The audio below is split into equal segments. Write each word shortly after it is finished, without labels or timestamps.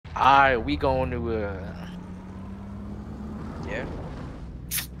Alright, we going to Yeah.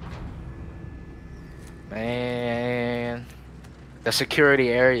 man, the security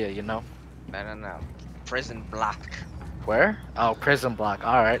area, you know. No. Prison block. Where? Oh, prison block.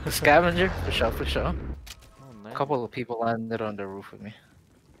 Alright, the scavenger, for sure, for sure. Oh A man. couple of people landed on the roof with me.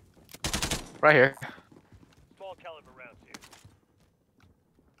 Right here. Small caliber rounds here.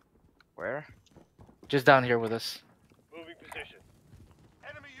 Where? Just down here with us. Moving position.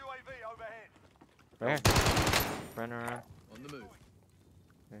 Enemy UAV overhead. Where? Run around. On the move.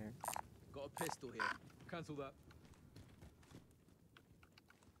 There. Got a pistol here. Cancel that.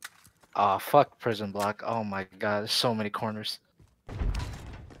 Oh, fuck prison block. Oh my god, there's so many corners.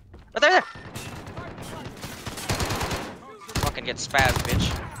 Oh, there! Fucking get spazzed,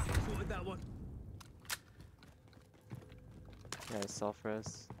 bitch. Sorted that one. Yeah,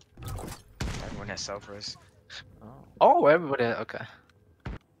 self-res. Everyone has self-res. Oh. Oh, everybody, okay.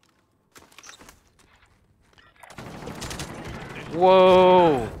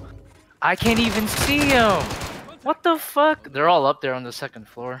 Whoa! I can't even see him! What the fuck? They're all up there on the second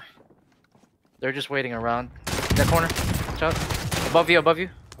floor. They're just waiting around. That corner. Watch out. Above you, above you,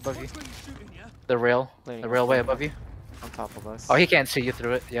 above you. Watch where you're shooting, yeah? The rail. Landing The on railway top of above you. On top of us. Oh, he can't see you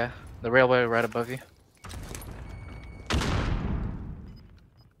through it, yeah. The railway right above you.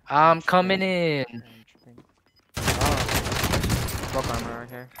 I'm coming in. Oh. Broke armor right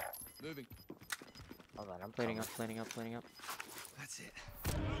here. Moving. Hold on, I'm Plating coming. up, plating up, plating up. That's it.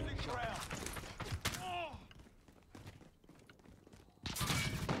 Losing ground.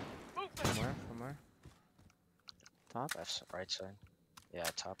 From where? From where? Top? Left, right side. Yeah,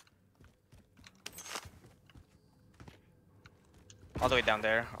 top. All the way down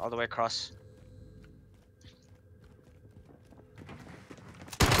there, all the way across.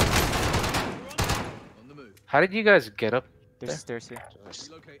 On the move. How did you guys get up? There's There. stairs here.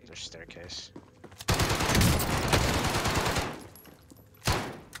 Relocating. There's staircase.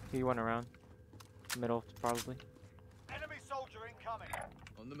 He went around. Middle, probably. Enemy soldier incoming.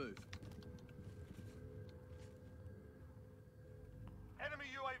 On the move. Enemy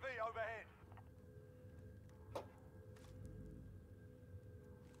UAV overhead.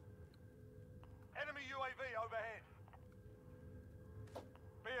 Enemy UAV overhead.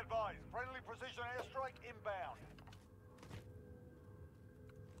 Be advised, friendly precision airstrike inbound.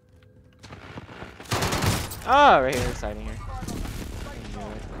 Ah, right here, siding here. I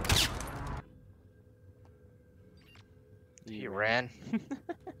knew it. He ran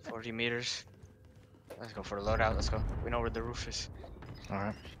 40 meters. Let's go for the loadout. Let's go. We know where the roof is.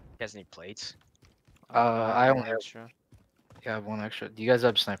 Alright. You guys need plates? I only have, extra. yeah, I have one extra. Do you guys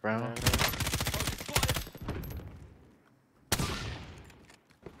have sniper ammo?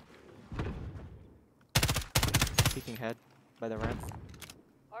 Peeking head by the ramp.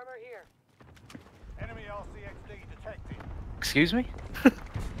 Armor here. Enemy RCXD detected. Excuse me?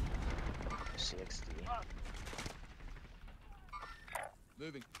 CXD.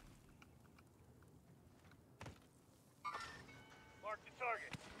 Moving. Mark the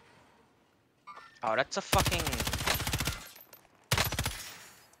target. Oh, that's a fucking.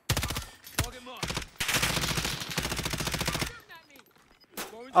 Target marked.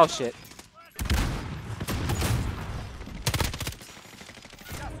 Oh shit.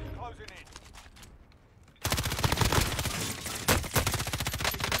 Gas is closing in.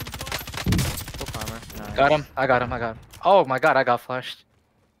 Full armor. Nice. Got him. I got him. I got him. Oh my god, I got flashed.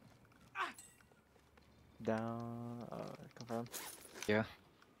 Down. Confirm. Yeah.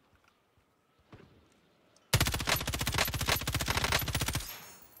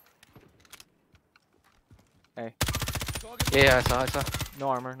 Hey. Target Yeah, I saw. No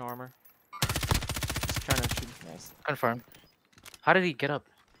armor, no armor. Just trying to shoot. Nice. Confirmed. How did he get up?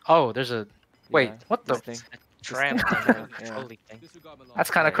 Oh, there's a. Wait, Yeah, what the? this thing. Tram thing. thing, Yeah. trolley thing. Disregard my line.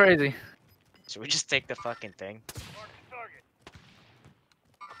 That's kind of Right. crazy. Should we just take the fucking thing? Mark the target.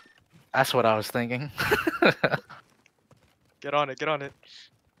 That's what I was thinking. Get on it, get on it.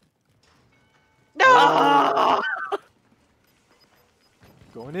 No!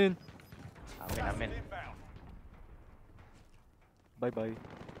 Going in. I'm in. Inbound. Bye bye.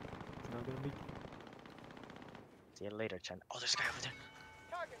 Not gonna meet. See you later, Chen. Oh, there's a guy over there.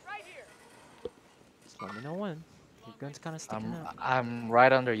 Target right here. Just let me know when. Your gun's kind of sticking out. I'm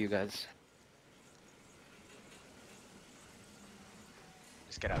right under you guys.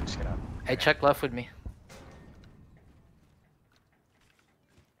 Just get out, just get out. Hey, check left with me.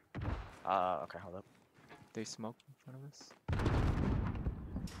 Okay, hold up. They smoke in front of us.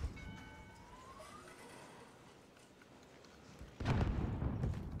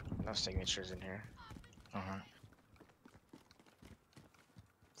 No signatures in here. Uh-huh.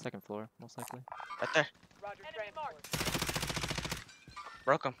 Second floor, most likely. Right there. Roger, transport.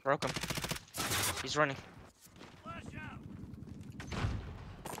 Broke him. Broke him. He's running.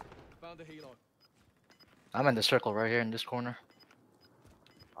 Found a helo. I'm in the circle right here in this corner.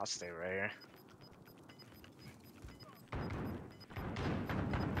 I'll stay right here.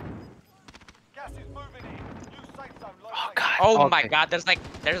 Gas is moving in. New safe zone Oh located. god. Oh my Okay. god, there's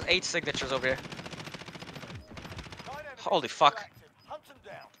 8 signatures over here. 9 enemies Holy still fuck. active. Hunt them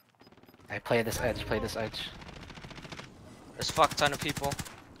down. I play this edge. Play this edge. There's a fuck ton of people.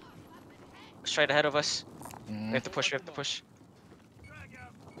 Straight ahead of us. We Mm. have to push, we have to push.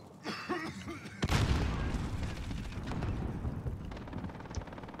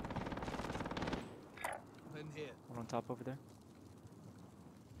 In here. One on top over there.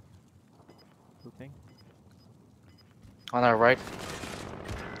 Looping. On our right.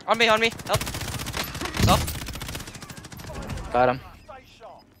 On me, help. Up. Got him. Stay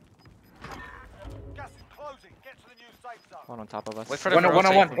sharp. Gas is closing. Get to the new safe zone. One on top of us. Wait for them One to on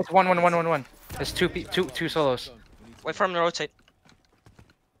rotate. one. It's one. It's two solos. Go. We need to Wait for him to rotate.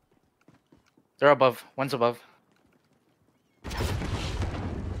 They're above. One's above.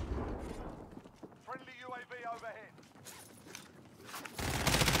 Friendly UAV overhead.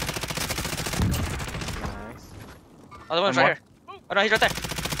 Nice. Other one's One right here. Oh no, he's right there.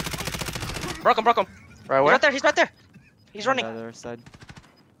 Broke him. Right He's where? right there, he's right there. He's On running. the other side.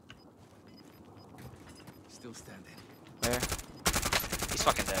 Still standing. There. He's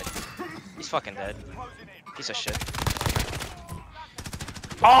fucking dead. He's fucking dead. Closing in. Piece of shit.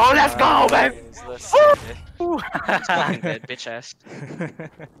 Oh, let's go, man! He's fucking dead, bitch ass.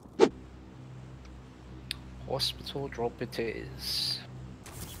 Hospital drop it is.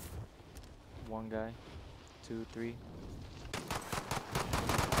 One guy. 2, 3.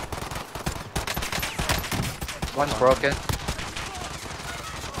 One's broken.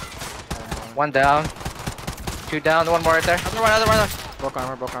 One down. Two down. One more right there. Other one. Broke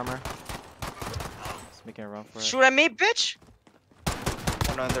armor. Just making a run for it. Shoot at me, bitch!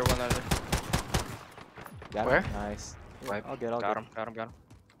 One under. Got Where? him. Nice. Wipe. I'll get Got him.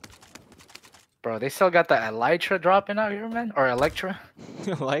 Bro, they still got the Elytra dropping out here, man? Or Electra?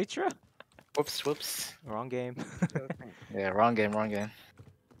 Elytra? Whoops. Wrong game. Yeah, wrong game.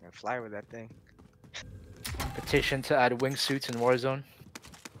 Fly with that thing. Petition to add wingsuits in Warzone.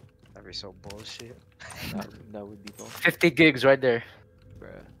 That'd be so bullshit. that would be both. 50 gigs right there.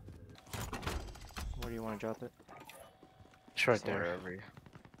 Bruh. Where do you want to drop it? It's right there. Wherever.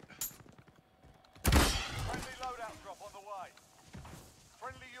 Friendly loadout drop on the way.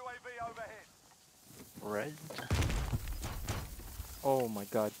 Friendly UAV overhead. Red. Oh my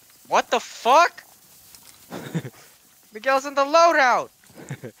god. What the fuck? Miguel's in the loadout!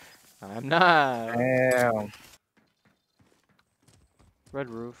 I'm not. Damn. Red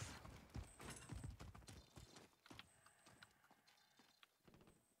roof.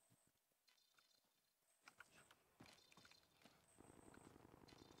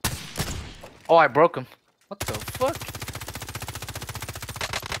 Oh, I broke him. What the fuck?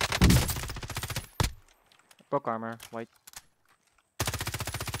 Broke armor. White.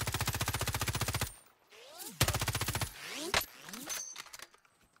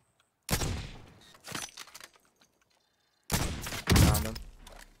 Found him.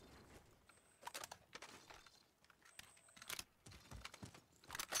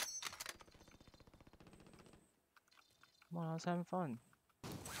 Come on, I was having fun.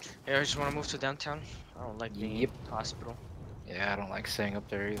 Yeah, I just want to move to downtown. I don't like being Yep. in the hospital. Yeah, I don't like staying up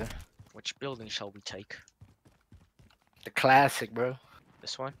there either. Which building shall we take? The classic, bro.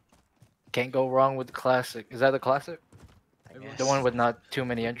 This one? Can't go wrong with the classic. Is that the classic? I Everyone- The one with not too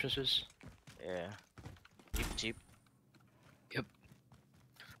many entrances? Yeah. Jeep.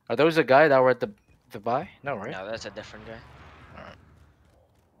 Are those the guy that were at the buy? No, right? No, that's a different guy.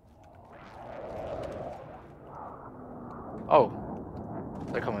 Oh.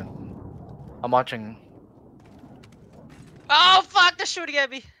 They're coming. I'm watching. Oh fuck! They're shooting at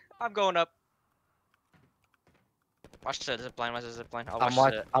me. I'm going up. Watch the zipline. Watch the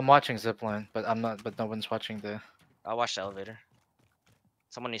zipline. I'm watching zipline, but I'm not. But no one's watching the. I'll watch the elevator.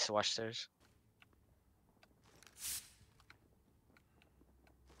 Someone needs to watch stairs.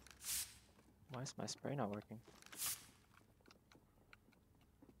 Why is my spray not working?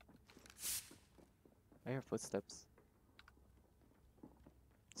 I hear footsteps.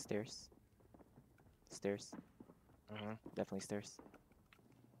 Stairs. Stairs. Mm-hmm. Definitely stairs.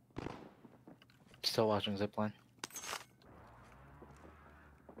 Still watching zipline.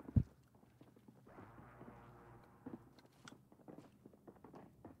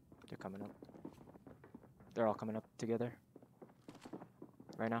 They're coming up. They're all coming up together.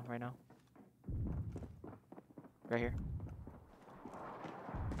 Right now, right now. Right here.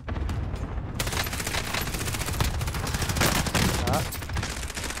 Ah.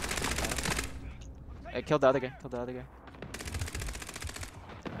 I killed the other guy. Killed the other guy.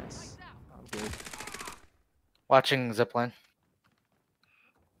 Nice. I'm good. Watching zipline.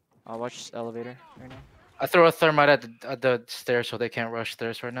 I'll watch elevator right now. I throw a thermite at the stairs so they can't rush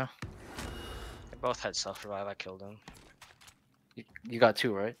stairs right now. They both had self-revive. I killed them. You got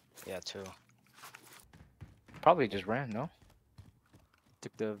 2, right? Yeah, 2. Probably just ran, no?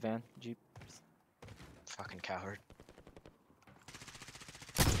 Took the van, jeep. Fucking coward.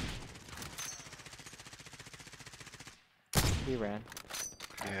 He ran.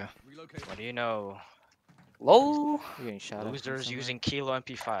 Yeah. Relocate. What do you know? Lol. You're getting shot at. from Losers somewhere. using Kilo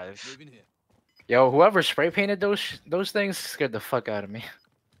MP5. Moving here. Yo, whoever spray painted those things scared the fuck out of me.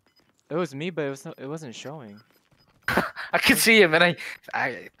 It was me, but it wasn't showing. I could see him and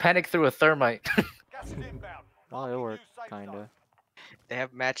I panicked through a thermite. Gas is inbound. Oh, it Marking worked, new safe kinda. zone. They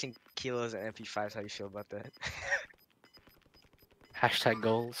have matching Kilos and MP5s. How you feel about that? Hashtag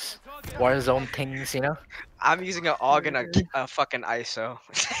goals. Warzone things, you know? I'm using an AUG and a fucking ISO.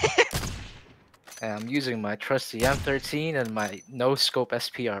 And I'm using my trusty M13 and my no scope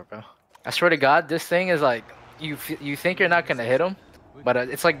SPR, bro. I swear to God, this thing is like you think you're not gonna hit him, but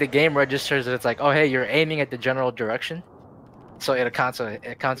it's like the game registers that it's like, oh hey, you're aiming at the general direction, so it counts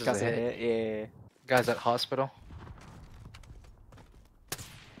as a hit. Yeah. Guys at hospital.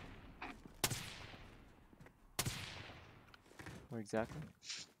 Where exactly?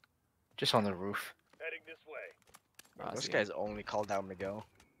 Just on the roof. Heading this way. Ah, I Those see guys only called out Miguel.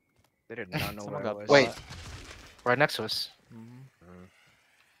 They did not know Someone where I got was. Wait. Right next to us. Mhm.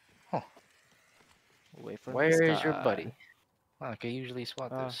 Huh. Wait for Where's this your guy. buddy? Oh, I can usually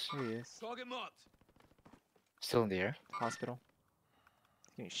spot Oh, this. here he is. Target marked. Still in the air. Hospital.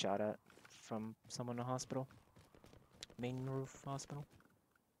 Getting shot at from someone in the hospital. Main roof hospital.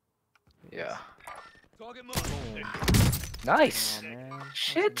 Here he Yeah. Target marked. is. Boom. Nice. Oh man. That's an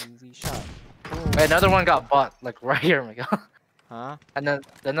Shit. easy shot. Wait, another one got bought, like right here, Miguel. Huh? And then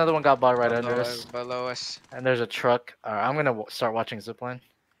another one got bought right under Below us. us, below us. And there's a truck. Alright, I'm gonna start watching zipline.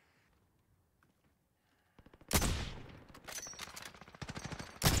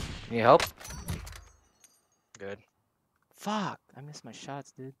 Need help? Good. Fuck! I missed my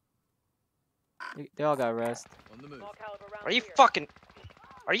shots, dude. They all got rest. On the move. Are you fucking?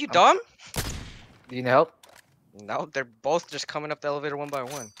 Are you dumb? Do you need help? No, they're both just coming up the elevator one by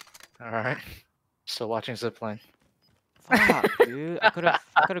one. Alright. Still watching zipline. Fuck, dude. I could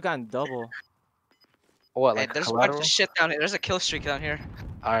have gotten double. What, Hey, like there's a bunch collateral? of shit down here. There's a kill streak down here.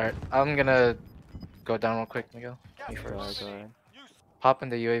 Alright, I'm gonna go down real quick, Miguel. Me Gas Go ahead, first. go ahead. Hop in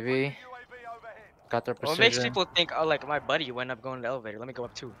the UAV. UAV overhead. Got their What precision. makes people think, oh, like my buddy went up going to the elevator? Let me go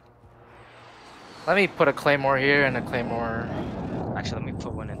up too. Let me put a claymore here and a claymore. Actually, let me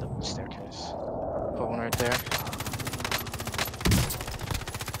put one in the staircase. Put one right there.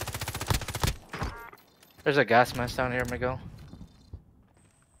 There's a gas mask down here, Miguel.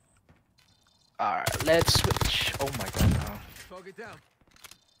 Alright, let's switch. Oh my god, no. Target down.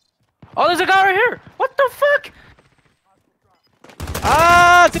 Oh, there's a guy right here! What the fuck?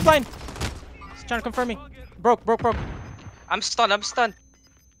 Ah! Zipline! He's trying to confirm me. Broke. I'm stunned. I'm stunned.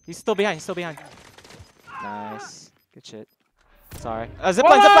 He's still behind. Nice. Good shit. Sorry.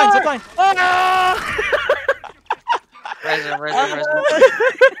 Zipline! Ah! Resin.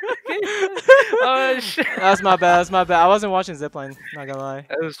 Oh shit. That's my bad. I wasn't watching Zipline. Not gonna lie.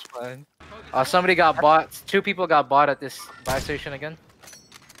 That was fun. Somebody got bought. 2 people got bought at this buy station again.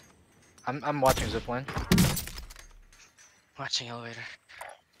 I'm watching zipline. Watching elevator.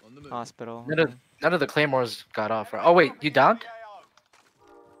 On the move. Hospital. None of the claymores got off. Right? Oh wait, you downed?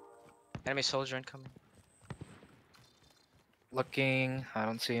 Enemy soldier incoming. Looking. I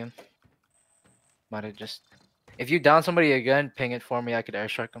don't see him. Might have just. If you down somebody again, ping it for me. I could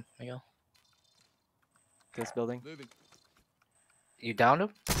airstrike him. Miguel. This building. Moving. You downed him?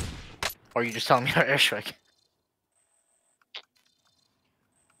 Or you just telling me to airstrike?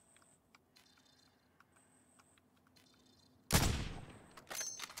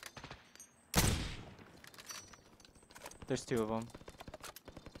 There's 2 of them.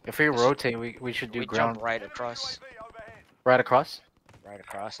 If we rotate, we should do We ground jump right across. UAV overhead. right across. Right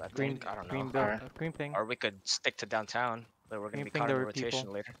across. I Green. think. I don't know. Green building. Alright. Green ping. Or we could stick to downtown, but we're gonna Green be ping, caught there in were rotation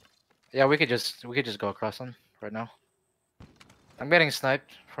people. later. Yeah, we could just go across them right now. I'm getting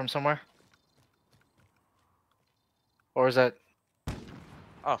sniped from somewhere. Or is that?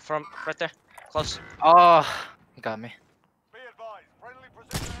 Oh, from right there, close. Oh, he got me. Be advised, friendly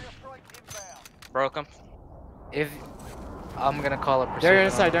precision airstrike inbound. Broke him. If I'm gonna call a precision. They're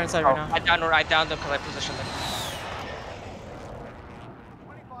inside. They're inside right now. I downed them because I positioned them.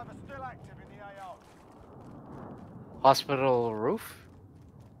 25 are still active in the AO. Hospital roof.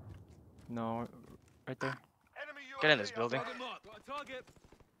 No, right there. Enemy UAV Get in this building. Target marked. Got a target.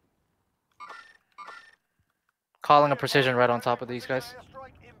 Calling a precision right on top of these guys.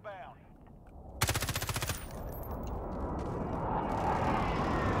 Airstrike inbound.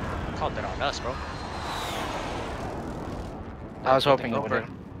 Called it on us, bro. I was hoping Building over. over.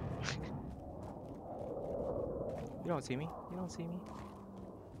 You don't see me. You don't see me.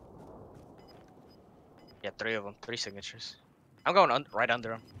 Yeah, 3 of them. 3 signatures. I'm going right under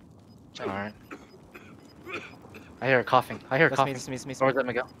them. All right. I hear a coughing. I hear a That's coughing. me. That's me. That's me. Where's that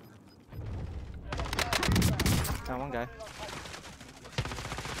Miguel? Got one guy.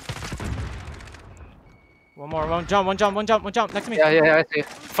 One more. One jump. One jump. One jump. One jump. Next to me. Yeah, I see.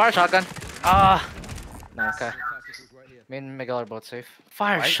 Fire shotgun. Ah. Nice. Okay. Tacticals right here. Me and Miguel are both safe.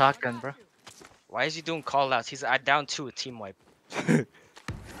 Fire Why- shotgun, bro. Why is he doing call outs? I down 2 with team wipe.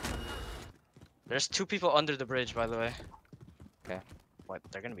 There's 2 people under the bridge, by the way. Okay. What?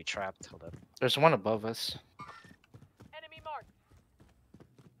 They're gonna be trapped. Hold up. There's one above us. Enemy marked.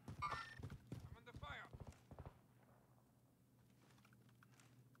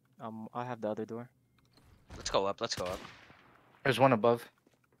 I have the other door. Let's go up. Let's go up. There's one above.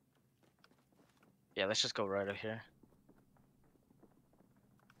 Yeah, let's just go right up here.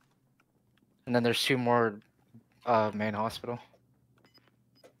 And then there's 2 more main hospital.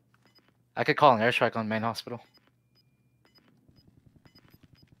 I could call an airstrike on main hospital.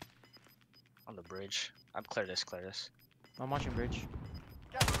 On the bridge. I'm clear this, clear this. I'm watching bridge.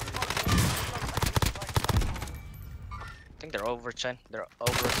 I think they're over, Chen. They're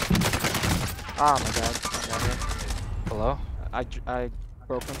over. Oh my god. I'm down here. Hello? I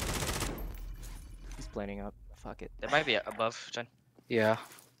broke him. He's planing up. Fuck it. There might be above, Chen. Yeah.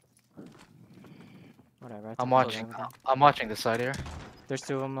 Whatever. I I'm took watching. everything. I'm watching the side here. There's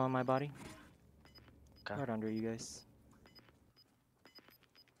 2 of them on my body. Okay. Right under you guys.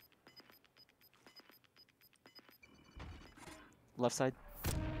 Left side.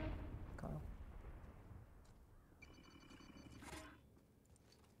 Kyle.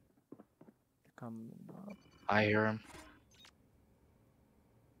 Coming up. I hear him.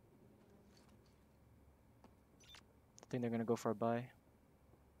 I think they're gonna go for a buy.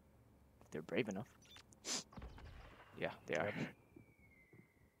 If they're brave enough. Yeah, they are.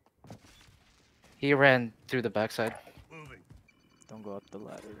 He ran through the backside. Moving. Don't go up the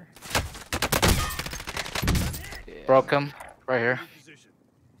ladder. Yeah. Broke him. Right here. Position.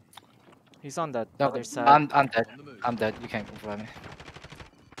 He's on that No, other side. I'm dead. On the move. I'm dead. You can't come find me.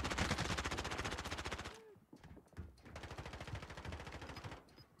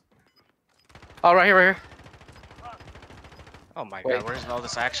 Oh, right here, right here. Oh my Wait. god, where's all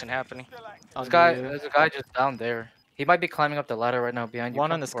this action happening? Still active. On There's a guy just down there. He might be climbing up the ladder right now behind you.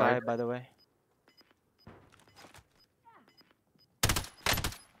 One on the Or sky, by the way.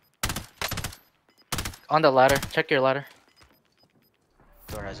 on the ladder. Check your ladder.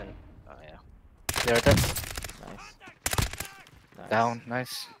 Door hasn't. Oh yeah. There, right there. Nice. Nice. Down.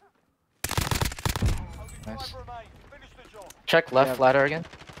 Nice. Only Nice. 5 remain. Finish the job. Check left Yeah. ladder again.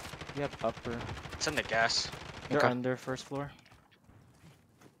 Yep, upper. It's in the gas. They're Okay. under first floor.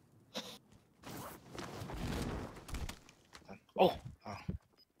 Oh.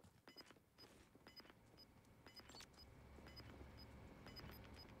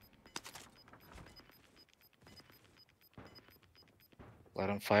 Let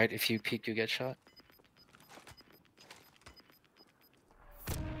him fight. If you peek, you get shot.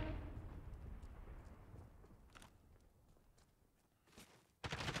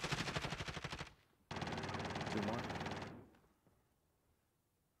 Two more.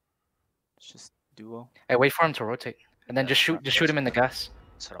 It's just duo. Hey, wait for him to rotate, and then Yeah, just shoot him in the gas.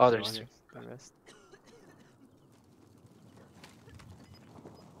 That's what Oh, I'm there's doing. two. The rest.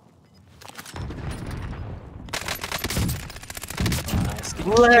 Nice.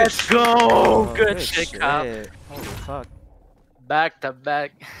 Let's go! Oh, Good shit, Kyle. Holy fuck. Back to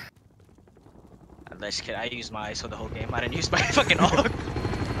back. I'm just kidding. I used my ISO the whole game. I didn't use my fucking AUG.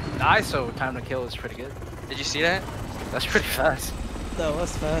 The ISO time to kill is pretty good. Did you see that? That's pretty fast. That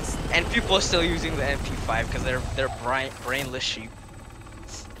was fast. And people are still using the MP5 because they're brainless sheep.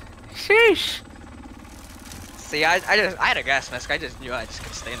 Sheesh. See, I had a gas mask. I just knew I just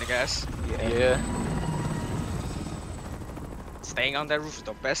could stay in the gas. Yeah. Staying on that roof was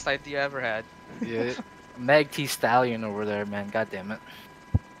the best idea I ever had. Yeah. Meg T Stallion over there, man. God damn it.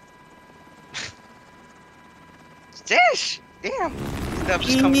 Dish! Damn! Stuff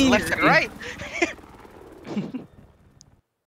just coming left and Easy. right.